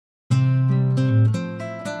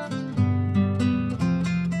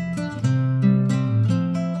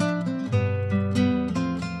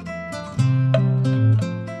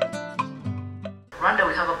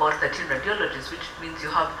13 radiologists, which means you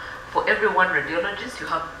have, for every one radiologist, you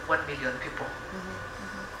have 1 million people.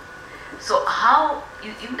 So how,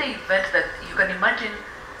 in the event that you can imagine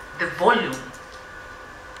the volume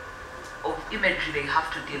of imagery they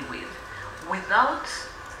have to deal with, without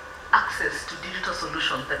access to digital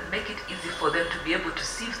solutions that make it easy for them to be able to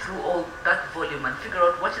sieve through all that volume and figure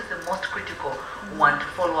out what is the most critical one to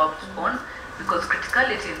follow up on, because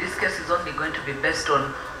criticality in this case is only going to be based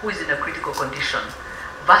on who is in a critical condition,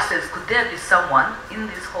 versus could there be someone in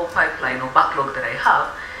this whole pipeline or backlog that I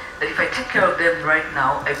have, that if I take care of them right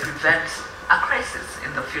now, I prevent a crisis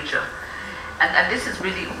in the future. And this is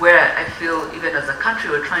really where I feel, even as a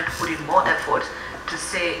country, we're trying to put in more effort to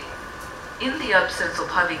say, in the absence of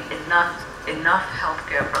having enough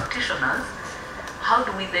healthcare practitioners, how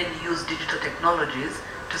do we then use digital technologies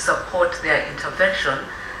to support their intervention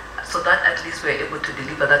so that at least we're able to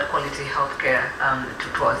deliver that quality healthcare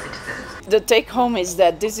to our citizens? The take home is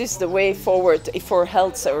that this is the way forward for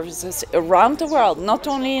health services around the world, not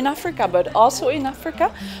only in Africa, but also in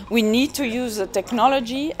Africa. We need to use the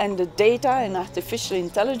technology and the data and artificial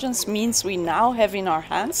intelligence means we now have in our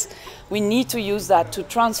hands. We need to use that to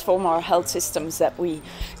transform our health systems, that we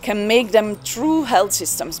can make them true health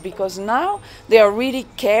systems, because now they are really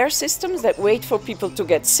care systems that wait for people to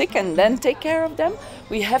get sick and then take care of them.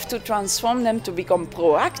 We have to transform them to become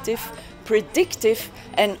proactive, predictive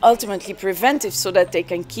and ultimately preventive, so that they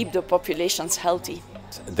can keep the populations healthy.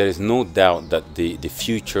 There is no doubt that the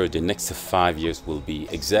future, the next 5 years will be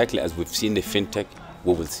exactly as we've seen the fintech,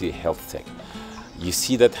 we will see health tech. You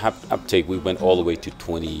see that uptake, we went all the way to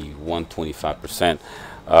 21, 25%.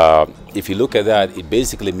 If you look at that, it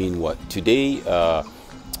basically means what? Today,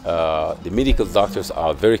 the medical doctors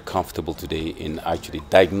are very comfortable today in actually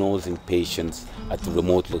diagnosing patients at the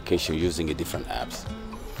remote location using different apps.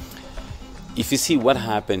 If you see what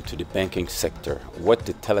happened to the banking sector, what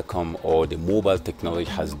the telecom or the mobile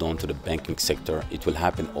technology has done to the banking sector, it will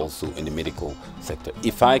happen also in the medical sector.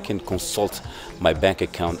 If I can consult my bank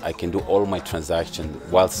account, I can do all my transactions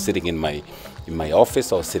while sitting in my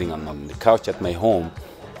office or sitting on the couch at my home.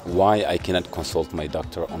 Why I cannot consult my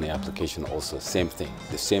doctor on the application also? Same thing.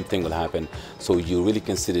 The same thing will happen. So you really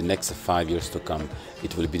can see the next 5 years to come,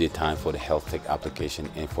 it will be the time for the health tech application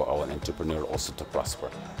and for our entrepreneur also to prosper.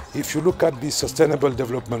 If you look at the Sustainable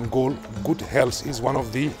Development Goal, good health is one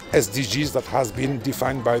of the SDGs that has been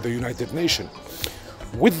defined by the United Nations.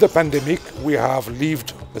 With the pandemic, we have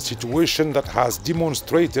lived a situation that has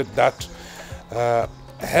demonstrated that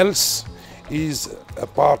health is a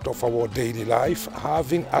part of our daily life.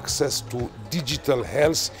 Having access to digital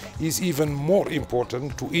health is even more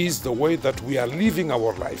important to ease the way that we are living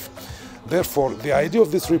our life. Therefore, the idea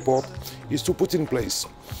of this report is to put in place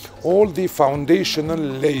all the foundational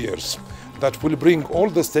layers that will bring all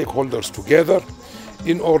the stakeholders together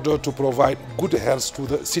in order to provide good health to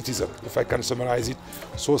the citizen, if I can summarize it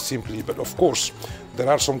so simply. But of course, there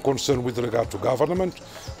are some concerns with regard to government,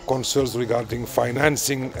 concerns regarding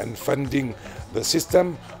financing and funding the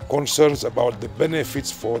system, concerns about the benefits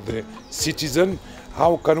for the citizen.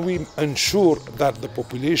 How can we ensure that the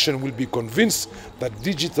population will be convinced that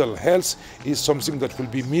digital health is something that will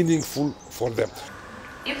be meaningful for them?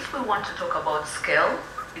 If we want to talk about scale,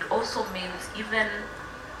 it also means even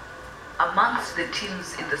amongst the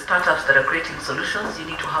teams in the startups that are creating solutions, you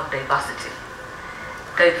need to have diversity.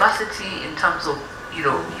 Diversity in terms of, you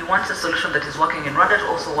want a solution that is working in Rwanda to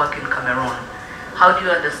also work in Cameroon. How do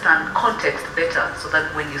you understand context better so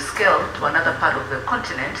that when you scale to another part of the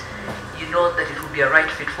continent, you know that it will be a right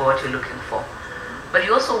fit for what you're looking for. But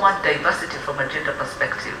you also want diversity from a gender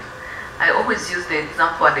perspective. I always use the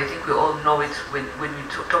example, and I think we all know it, when we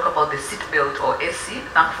talk about the seatbelt or AC.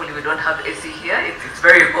 Thankfully, we don't have AC here. It's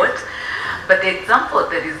very hot. But the example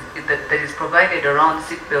that is provided around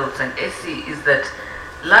seatbelts and AC is that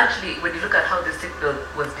largely, when you look at how the seatbelt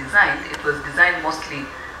was designed, it was designed mostly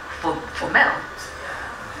for male.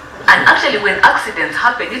 And actually, when accidents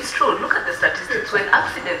happen, it's true. Look at the statistics. When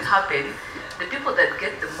accidents happen, the people that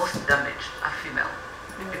get the most damage are female,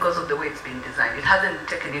 because of the way it's been designed. It hasn't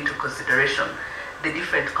taken into consideration the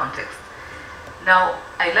different contexts. Now,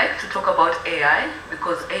 I like to talk about AI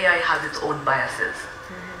because AI has its own biases.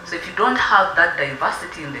 So if you don't have that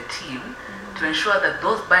diversity in the team to ensure that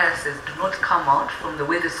those biases do not come out from the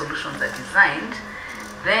way the solutions are designed,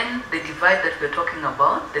 then the divide that we're talking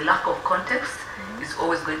about, the lack of context, is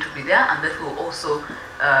always going to be there, and that will also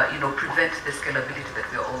prevent the scalability that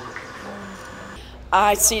we're all looking for.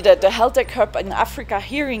 I see that the HeathTech Hub in Africa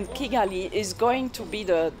here in Kigali is going to be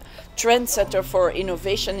the trendsetter for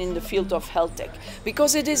innovation in the field of HeathTech,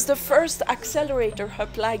 because it is the first accelerator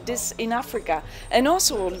hub like this in Africa, and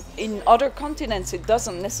also in other continents it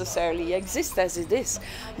doesn't necessarily exist as it is.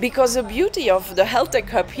 Because the beauty of the HeathTech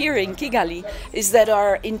Hub here in Kigali is that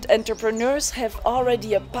our entrepreneurs have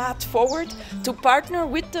already a path forward to partner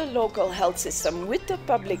with the local health system, with the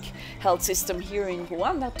public health system here in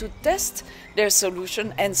Rwanda, to test their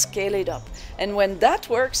solution and scale it up. And when that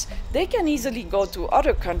works, they can easily go to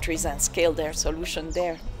other countries and scale their solution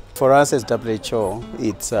there. For us as WHO,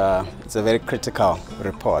 it's a very critical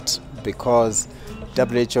report, because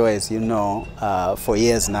WHO, as you know, for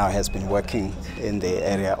years now has been working in the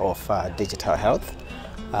area of digital health,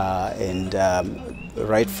 and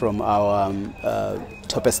right from our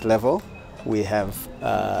toppest level, we have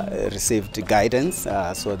received guidance,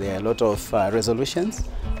 so there are a lot of resolutions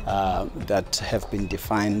that have been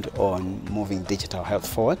defined on moving digital health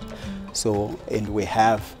forward. So, and we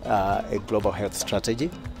have a global health strategy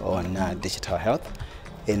on digital health.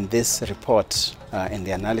 In this report and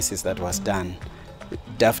the analysis that was done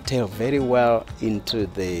dovetail very well into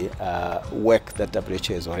the work that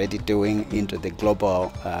WHO is already doing into the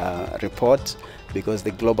global report, because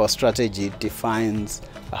the global strategy defines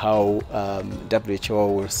how WHO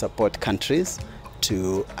will support countries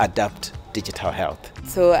to adapt digital health.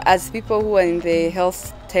 So as people who are in the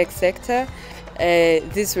health tech sector,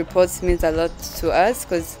 these reports means a lot to us,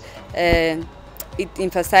 because it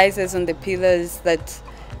emphasizes on the pillars that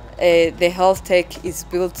the health tech is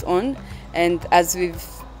built on. And as we've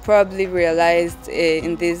probably realized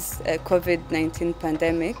in this COVID-19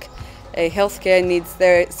 pandemic, healthcare needs,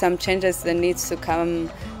 there are some changes that needs to come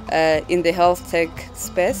in the health tech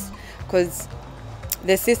space, because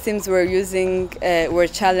the systems we're using were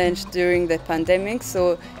challenged during the pandemic,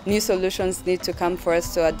 so new solutions need to come for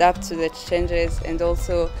us to adapt to the changes and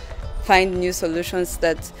also find new solutions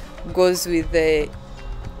that goes with the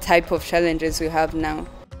type of challenges we have now.